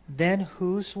 Then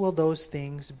whose will those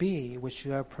things be which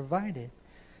you have provided?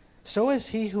 So is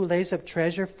he who lays up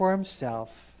treasure for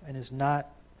himself and is not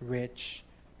rich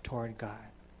toward God.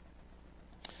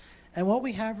 And what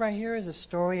we have right here is a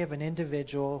story of an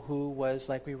individual who was,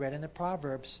 like we read in the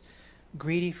Proverbs,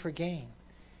 greedy for gain.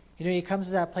 He comes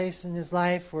to that place in his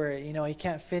life where, he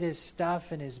can't fit his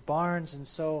stuff in his barns. And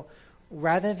so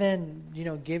rather than,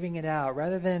 giving it out,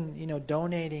 rather than,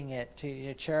 donating it to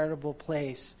a charitable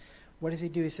place, what does he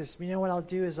do? He says, what I'll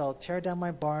do is I'll tear down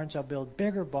my barns, I'll build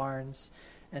bigger barns,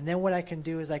 and then what I can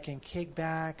do is I can kick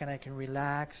back and I can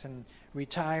relax and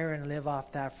retire and live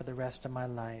off that for the rest of my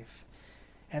life.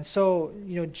 And so,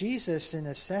 Jesus, in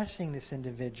assessing this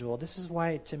individual, this is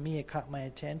why, to me, it caught my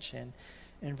attention.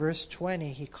 In verse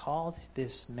 20, he called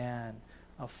this man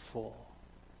a fool.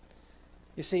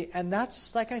 You see, and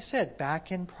that's, like I said,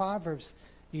 back in Proverbs,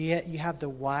 you have the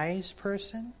wise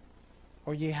person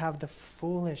or you have the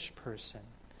foolish person.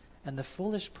 And the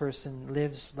foolish person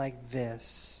lives like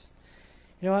this.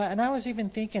 And I was even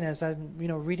thinking as I'm,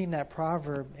 reading that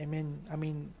proverb,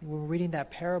 we're reading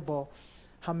that parable,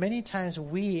 how many times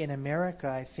we in America,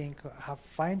 I think,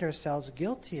 find ourselves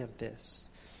guilty of this.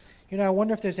 I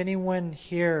wonder if there's anyone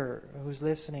here who's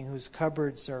listening whose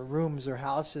cupboards or rooms or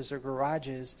houses or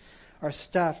garages are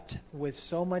stuffed with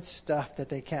so much stuff that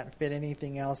they can't fit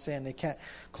anything else in. They can't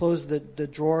close the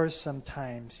drawers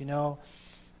sometimes,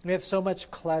 We have so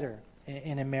much clutter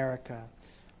in America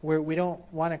where we don't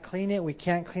want to clean it, we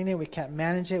can't clean it, we can't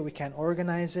manage it, we can't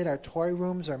organize it. Our toy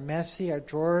rooms are messy, our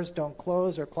drawers don't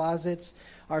close, our closets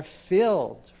are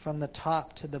filled from the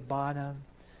top to the bottom.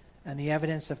 and the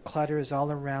evidence of clutter is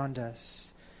all around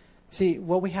us. See,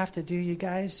 what we have to do, you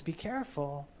guys, be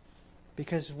careful,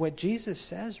 because what Jesus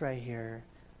says right here,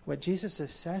 what Jesus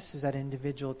assesses that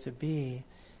individual to be,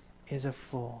 is a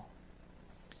fool.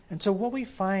 And so what we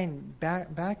find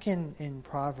back in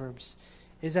Proverbs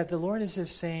is that the Lord is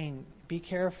just saying, be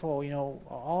careful,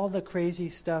 all the crazy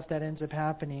stuff that ends up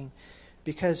happening,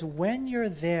 because when you're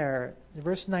there,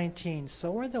 verse 19,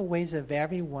 so are the ways of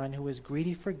everyone who is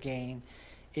greedy for gain.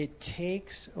 It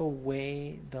takes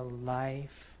away the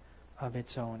life of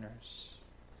its owners.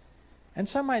 And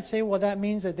some might say, well, that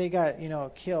means that they got,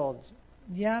 killed.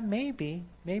 Yeah, maybe,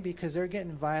 because they're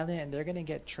getting violent and they're going to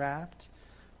get trapped.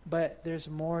 But there's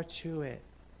more to it.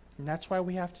 And that's why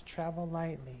we have to travel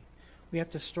lightly. We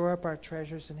have to store up our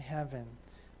treasures in heaven.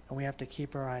 And we have to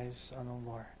keep our eyes on the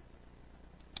Lord.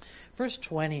 Verse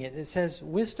 20, it says,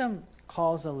 wisdom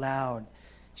calls aloud.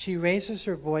 She raises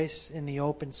her voice in the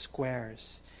open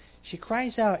squares. She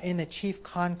cries out in the chief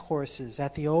concourses,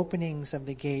 at the openings of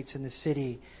the gates in the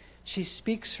city. She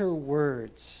speaks her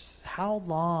words. How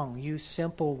long, you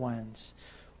simple ones,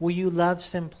 will you love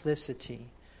simplicity?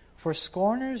 For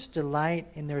scorners delight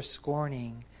in their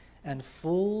scorning, and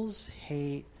fools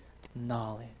hate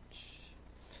knowledge.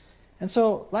 And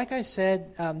so, like I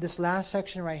said, this last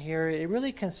section right here, it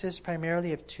really consists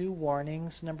primarily of two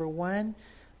warnings. Number one,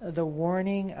 the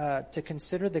warning to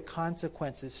consider the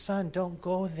consequences. Son, don't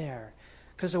go there,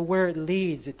 because of where it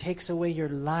leads. It takes away your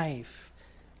life.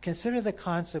 Consider the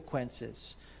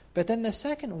consequences. But then the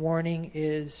second warning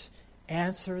is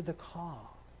answer the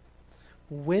call.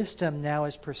 Wisdom now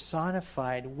is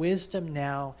personified. Wisdom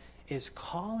now is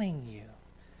calling you.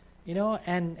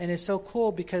 And it's so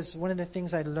cool, because one of the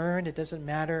things I learned, it doesn't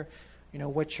matter,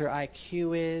 what your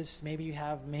IQ is. Maybe you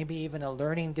have even a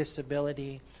learning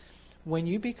disability. When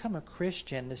you become a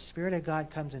Christian, the Spirit of God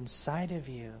comes inside of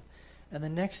you. And the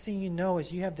next thing you know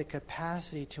is you have the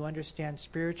capacity to understand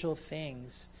spiritual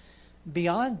things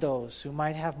beyond those who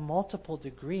might have multiple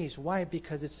degrees. Why?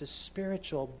 Because it's a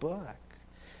spiritual book.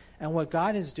 And what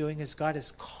God is doing is God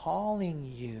is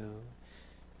calling you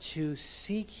to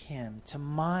seek Him, to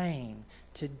mine,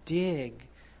 to dig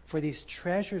for these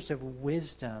treasures of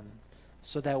wisdom,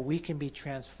 so that we can be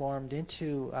transformed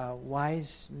into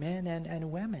wise men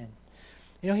and women.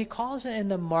 He calls it in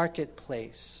the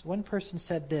marketplace. One person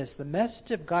said this: the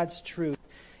message of God's truth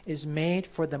is made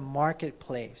for the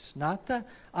marketplace, not the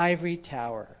ivory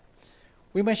tower.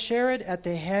 We must share it at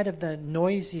the head of the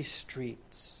noisy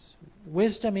streets.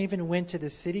 Wisdom even went to the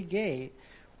city gate,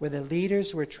 where the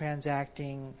leaders were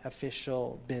transacting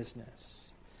official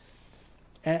business.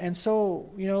 And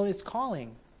so, it's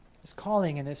calling. It's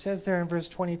calling. And it says there in verse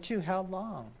 22, how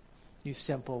long, you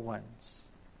simple ones?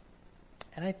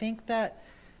 And I think that,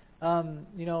 a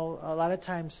lot of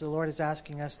times the Lord is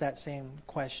asking us that same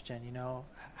question,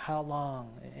 how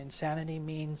long? Insanity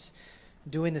means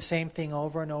doing the same thing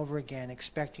over and over again,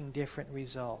 expecting different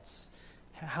results.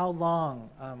 How long?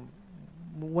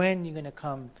 When are you going to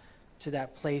come to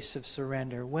that place of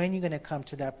surrender? When are you going to come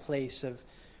to that place of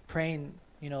praying,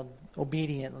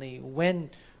 obediently? When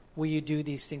will you do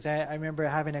these things? I remember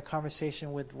having a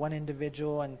conversation with one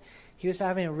individual, and he was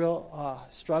having a real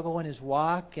struggle in his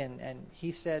walk, and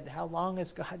he said, how long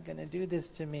is God going to do this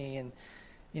to me? And,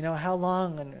 how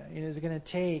long is it going to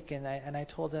take? And I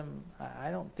told him,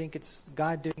 I don't think it's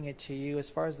God doing it to you. As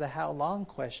far as the how long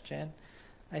question,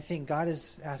 I think God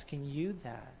is asking you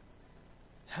that.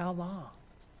 How long?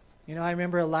 I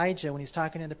remember Elijah, when he's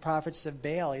talking to the prophets of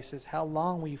Baal, he says, how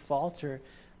long will you falter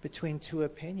between two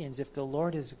opinions? If the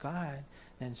Lord is God,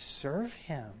 then serve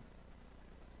Him.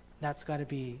 That's got to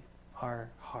be our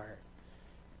heart.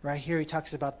 Right here he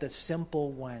talks about the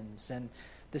simple ones. And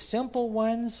the simple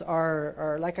ones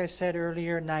are like I said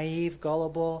earlier, naive,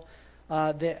 gullible.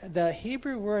 The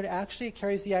Hebrew word actually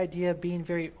carries the idea of being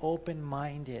very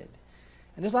open-minded.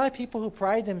 And there's a lot of people who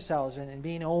pride themselves in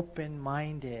being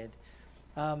open-minded.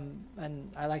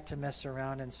 And I like to mess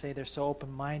around and say they're so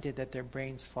open-minded that their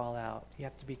brains fall out. You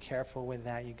have to be careful with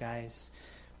that, you guys.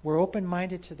 We're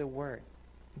open-minded to the Word.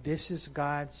 This is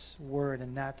God's Word,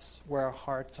 and that's where our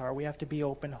hearts are. We have to be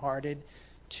open-hearted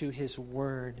to His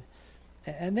Word.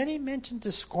 And then he mentions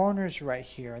the scorners right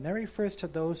here. And that refers to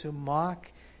those who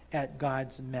mock at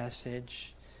God's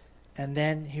message. And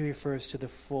then he refers to the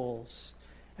fools.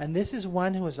 And this is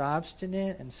one who is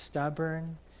obstinate and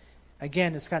stubborn.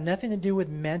 Again, it's got nothing to do with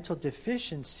mental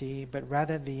deficiency, but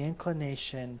rather the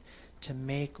inclination to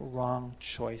make wrong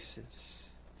choices.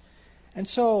 And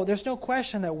so there's no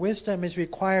question that wisdom is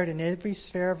required in every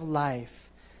sphere of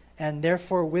life. And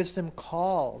therefore wisdom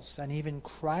calls and even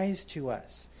cries to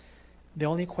us. The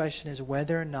only question is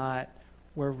whether or not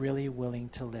we're really willing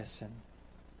to listen.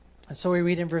 And so we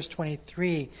read in verse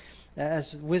 23,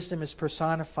 as wisdom is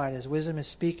personified, as wisdom is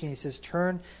speaking, he says,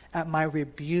 turn at my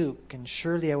rebuke, and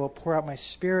surely I will pour out my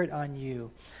spirit on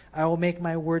you. I will make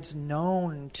my words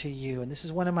known to you. And this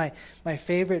is one of my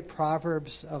favorite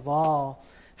proverbs of all,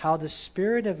 how the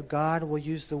Spirit of God will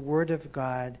use the Word of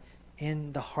God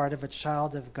in the heart of a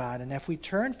child of God. And if we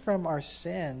turn from our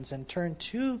sins and turn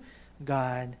to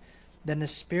God, then the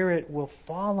Spirit will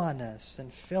fall on us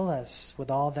and fill us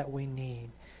with all that we need.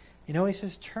 You know, he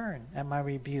says, turn at my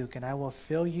rebuke, and I will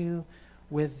fill you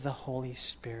with the Holy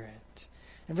Spirit.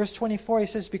 In verse 24, he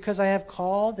says, because I have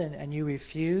called and you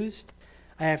refused,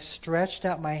 I have stretched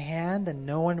out my hand and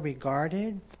no one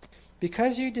regarded.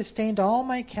 Because you disdained all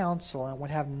my counsel and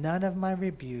would have none of my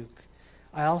rebuke,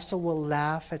 I also will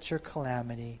laugh at your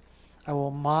calamity. I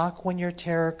will mock when your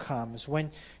terror comes. When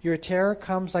your terror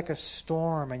comes like a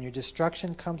storm and your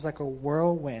destruction comes like a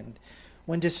whirlwind,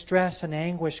 when distress and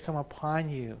anguish come upon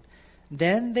you,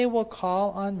 then they will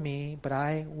call on me, but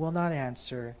I will not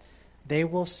answer. They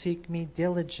will seek me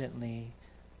diligently,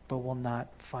 but will not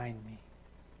find me.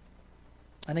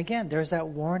 And again, there's that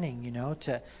warning,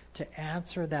 to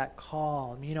answer that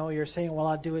call. You're saying, well,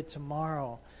 I'll do it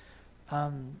tomorrow.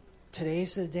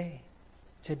 Today's the day.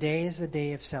 Today is the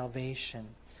day of salvation.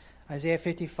 Isaiah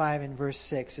 55 in verse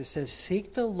 6, it says,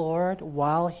 seek the Lord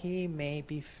while he may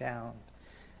be found,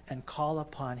 and call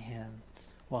upon him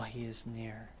while he is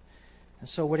near. And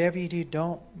so whatever you do,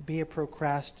 don't be a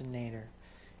procrastinator.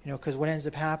 Because what ends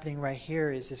up happening right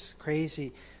here is this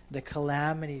crazy, the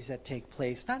calamities that take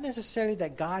place. Not necessarily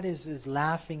that God is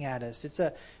laughing at us.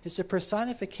 It's a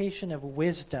personification of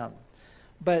wisdom.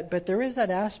 But there is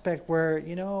that aspect where,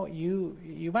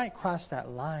 you might cross that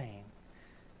line.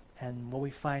 And what we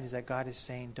find is that God is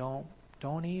saying,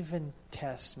 don't even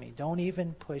test me. Don't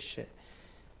even push it.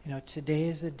 Today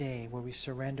is the day where we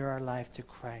surrender our life to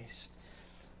Christ.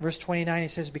 Verse 29, he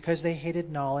says, because they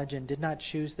hated knowledge and did not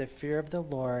choose the fear of the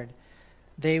Lord,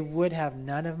 they would have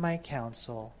none of my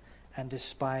counsel and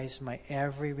despised my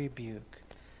every rebuke.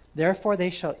 Therefore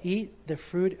they shall eat the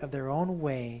fruit of their own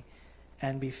way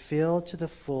and be filled to the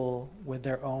full with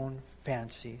their own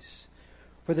fancies.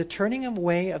 For the turning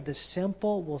away of the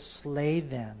simple will slay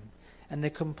them, and the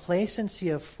complacency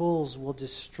of fools will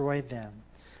destroy them.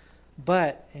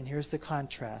 But, and here's the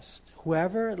contrast,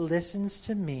 whoever listens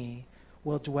to me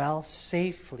will dwell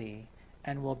safely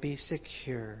and will be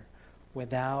secure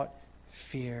without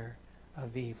fear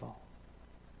of evil.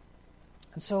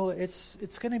 And so it's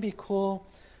going to be cool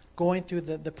going through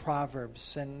the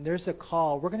Proverbs. And there's a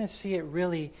call. We're going to see it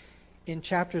really in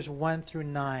chapters 1 through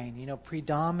 9.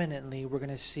 Predominantly we're going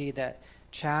to see that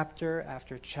chapter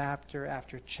after chapter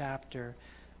after chapter,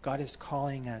 God is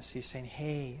calling us. He's saying,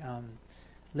 hey,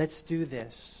 let's do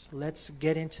this. Let's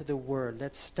get into the Word.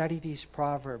 Let's study these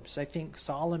Proverbs. I think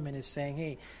Solomon is saying,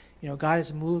 hey, God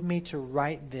has moved me to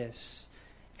write this.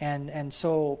 And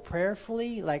so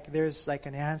prayerfully, there's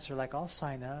an answer, I'll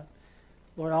sign up.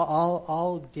 Lord,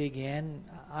 I'll dig in.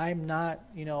 I'm not,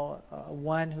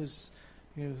 one who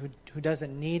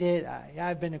doesn't need it.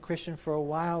 I've been a Christian for a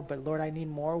while, but Lord, I need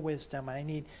more wisdom. I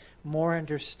need more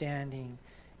understanding.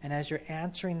 And as you're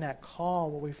answering that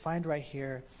call, what we find right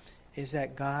here is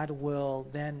that God will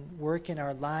then work in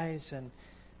our lives, and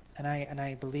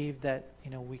I believe that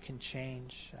we can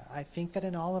change. I think that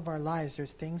in all of our lives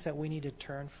there's things that we need to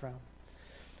turn from.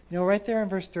 Right there in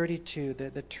verse 32,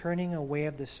 the turning away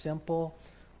of the simple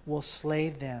will slay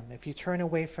them. If you turn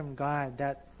away from God,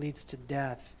 that leads to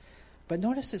death. But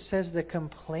notice it says the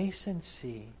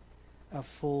complacency of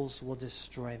fools will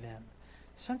destroy them.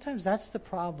 Sometimes that's the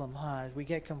problem, We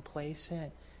get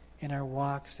complacent in our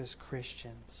walks as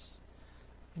Christians.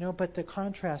 But the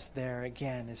contrast there,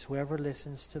 again, is whoever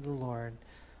listens to the Lord,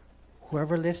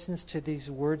 whoever listens to these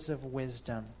words of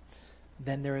wisdom,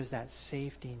 then there is that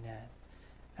safety net.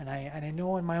 And I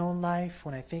know in my own life,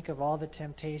 when I think of all the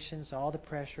temptations, all the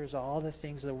pressures, all the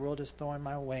things the world is throwing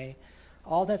my way,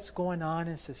 all that's going on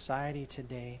in society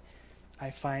today, I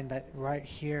find that right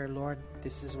here, Lord,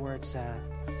 this is where it's at.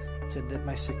 So that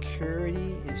my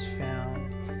security is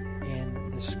found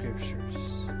in the Scriptures.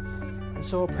 And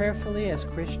so prayerfully as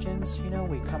Christians,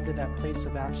 we come to that place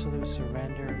of absolute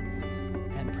surrender.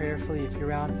 And prayerfully, if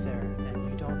you're out there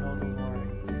and you don't know the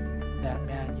Lord, that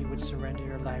man, you would surrender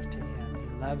your life to Him. He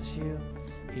loves you.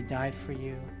 He died for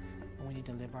you. And we need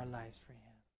to live our lives for Him.